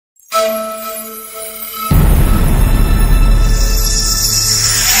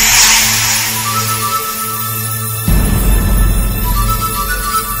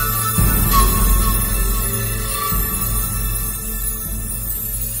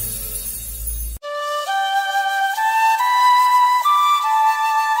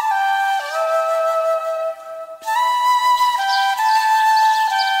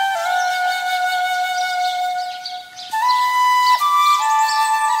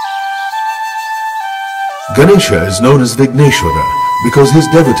Ganesha is known as Vigneshwara because his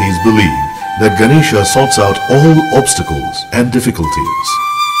devotees believe that Ganesha sorts out all obstacles and difficulties.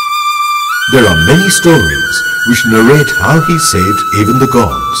 There are many stories which narrate how he saved even the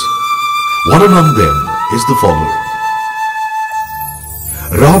gods. One among them is the following.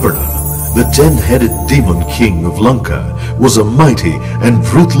 Ravana, the 10-headed demon king of Lanka, was a mighty and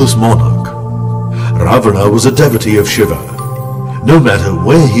ruthless monarch. Ravana was a devotee of Shiva. No matter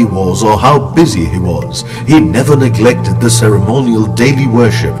where he was or how busy he was, he never neglected the ceremonial daily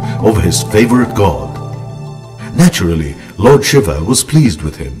worship of his favorite god. Naturally, Lord Shiva was pleased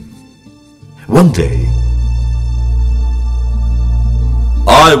with him. One day,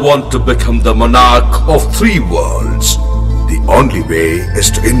 I want to become the monarch of 3 worlds. The only way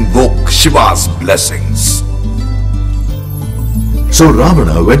is to invoke Shiva's blessings. So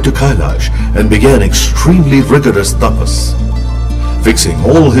Ravana went to Kailash and began extremely rigorous tapas. Fixing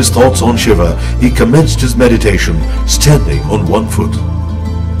all his thoughts on Shiva, he commenced his meditation standing on 1 foot.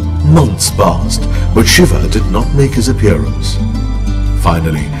 Months passed, but Shiva did not make his appearance.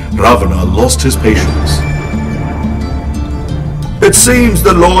 Finally, Ravana lost his patience. It seems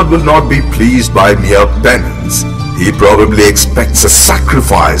the Lord will not be pleased by mere penance. He probably expects a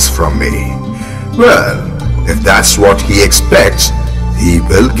sacrifice from me. Well, if that's what he expects, he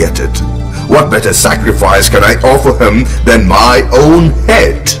will get it. What better sacrifice can I offer him than my own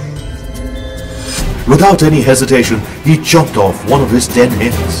head? Without any hesitation, he chopped off one of his 10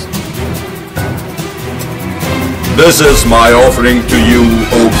 heads. This is my offering to you,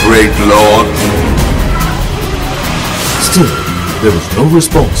 O great Lord. Still, there was no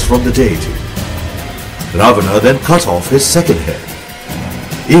response from the deity. Ravana then cut off his 2nd head.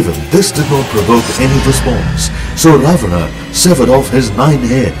 Even this did not provoke any response, so Ravana severed off his 9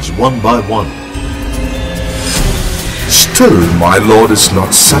 heads one by one. Still, my Lord is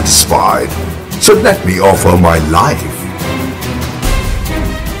not satisfied, so let me offer my life.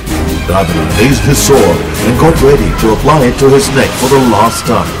 Ravana raised his sword and got ready to apply it to his neck for the last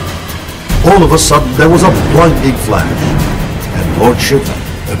time. All of a sudden there was a blinding flash, and Lord Shiva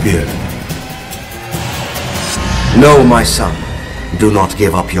appeared. No, my son, do not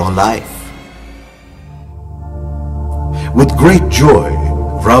give up your life. With great joy,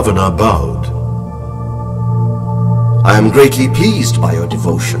 Ravana bowed. I am greatly pleased by your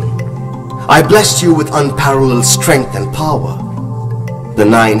devotion. I bless you with unparalleled strength and power. The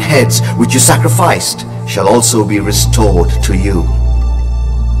 9 heads which you sacrificed shall also be restored to you.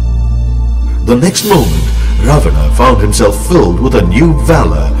 The next moment, Ravana found himself filled with a new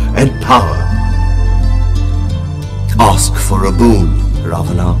valor and power. Ask for a boon,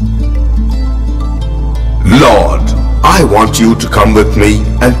 Ravana. Lord, I want you to come with me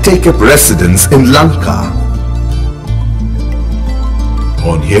and take up residence in Lanka.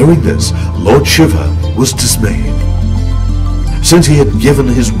 On hearing this, Lord Shiva was dismayed. Since he had given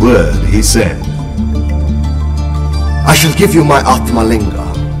his word, he said, I shall give you my Atma Linga.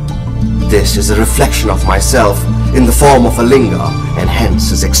 This is a reflection of myself in the form of a linga and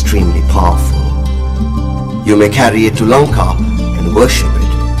hence is extremely powerful. You may carry it to Lanka and worship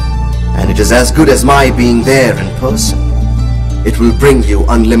it, and it is as good as my being there in person. It will bring you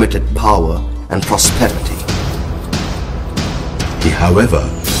unlimited power and prosperity. He, however,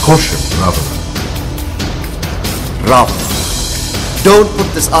 cautioned Ravana. Ravana, don't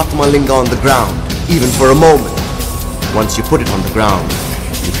put this Atma Linga on the ground, even for a moment. Once you put it on the ground,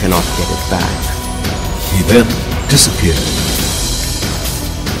 you cannot get it back. He then disappeared.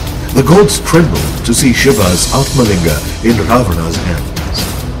 The gods trembled to see Shiva's Atma Linga in Ravana's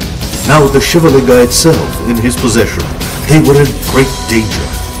hands. Now with the Shiva Linga itself in his possession, they were in great danger.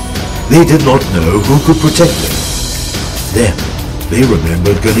 They did not know who could protect them. Then they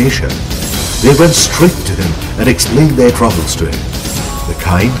remembered Ganesha. They went straight to him and explained their troubles to him. The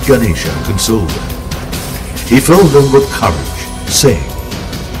kind Ganesha consoled them. He filled them with courage, saying,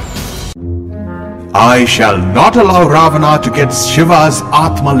 I shall not allow Ravana to get Shiva's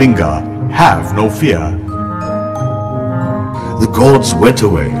Atma Linga. Have no fear. The gods went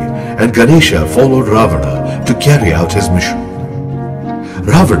away, and Ganesha followed Ravana to carry out his mission.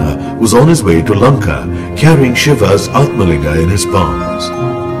 Ravana was on his way to Lanka, carrying Shiva's Atma Linga in his palms.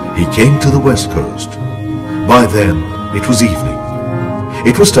 He came to the west coast. By then, it was evening.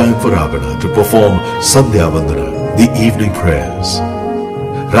 It was time for Ravana to perform Sandhya Vandana, the evening prayers.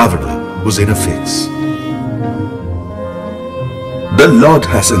 Ravana was in a fix. The Lord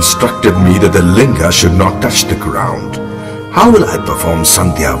has instructed me that the linga should not touch the ground. How will I perform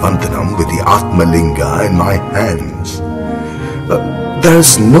Sandhya Vandanam with the Atma Linga in my hands? There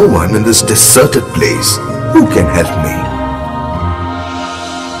is no one in this deserted place who can help me.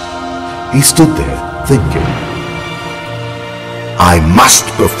 He stood there thinking. I must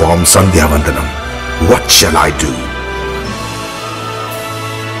perform Sandhya Vandanam. What shall I do?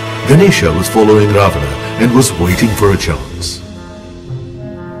 Ganesha was following Ravana and was waiting for a chance.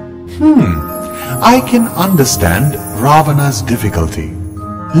 I can understand Ravana's difficulty.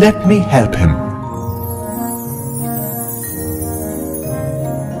 Let me help him.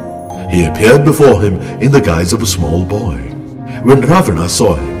 He appeared before him in the guise of a small boy. When Ravana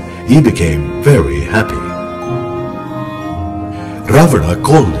saw him, he became very happy. Ravana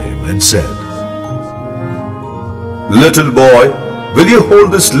called him and said, Little boy, will you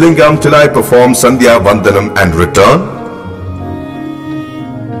hold this lingam till I perform Sandhya Vandanam and return?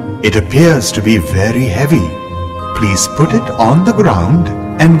 It appears to be very heavy. Please put it on the ground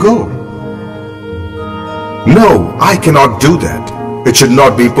and go. No, I cannot do that. It should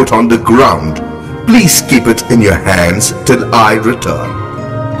not be put on the ground. Please keep it in your hands till I return.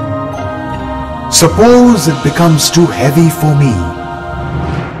 Suppose it becomes too heavy for me.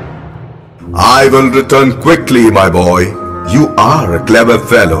 I will return quickly, my boy. You are a clever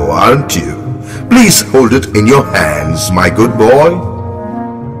fellow, aren't you? Please hold it in your hands, my good boy.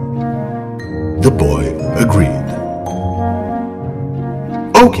 The boy agreed.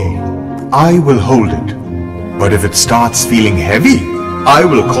 Okay, I will hold it. But if it starts feeling heavy, I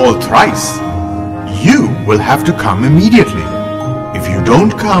will call thrice. You will have to come immediately. If you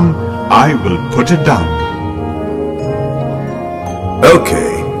don't come, I will put it down.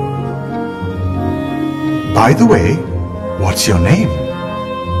 Okay. By the way, what's your name?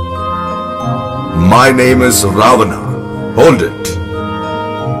 My name is Ravana. Hold it.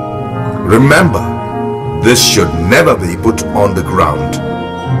 Remember, this should never be put on the ground.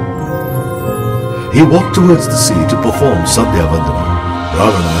 He walked towards the sea to perform Sandhya Vandanam.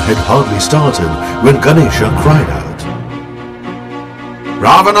 Ravana had hardly started when Ganesha cried out,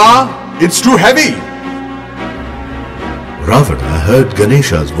 Ravana, it's too heavy. Ravana heard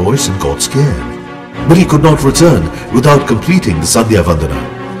Ganesha's voice and got scared. But he could not return without completing the Sandhya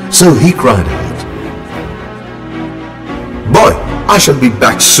Vandanam. So he cried out, Boy, I shall be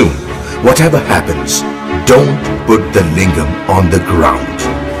back soon. Whatever happens, don't put the lingam on the ground.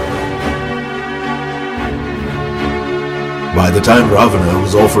 By the time Ravana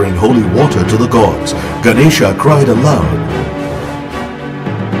was offering holy water to the gods, Ganesha cried aloud,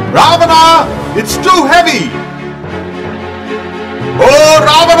 Ravana, it's too heavy. Oh,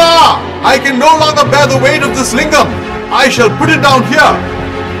 Ravana, I can no longer bear the weight of this lingam. I shall put it down here.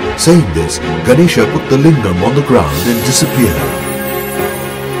 Saying this, Ganesha put the lingam on the ground and disappeared.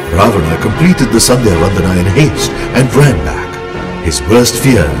 Ravana completed the Sandhya Vandana in haste and ran back. His worst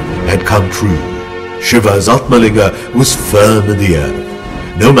fear had come true. Shiva's Atma Linga was firm in the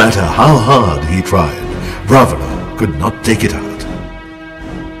earth. No matter how hard he tried, Ravana could not take it out.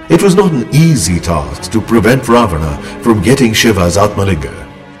 It was not an easy task to prevent Ravana from getting Shiva's Atma Linga.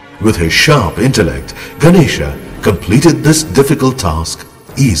 With his sharp intellect, Ganesha completed this difficult task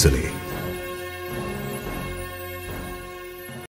easily.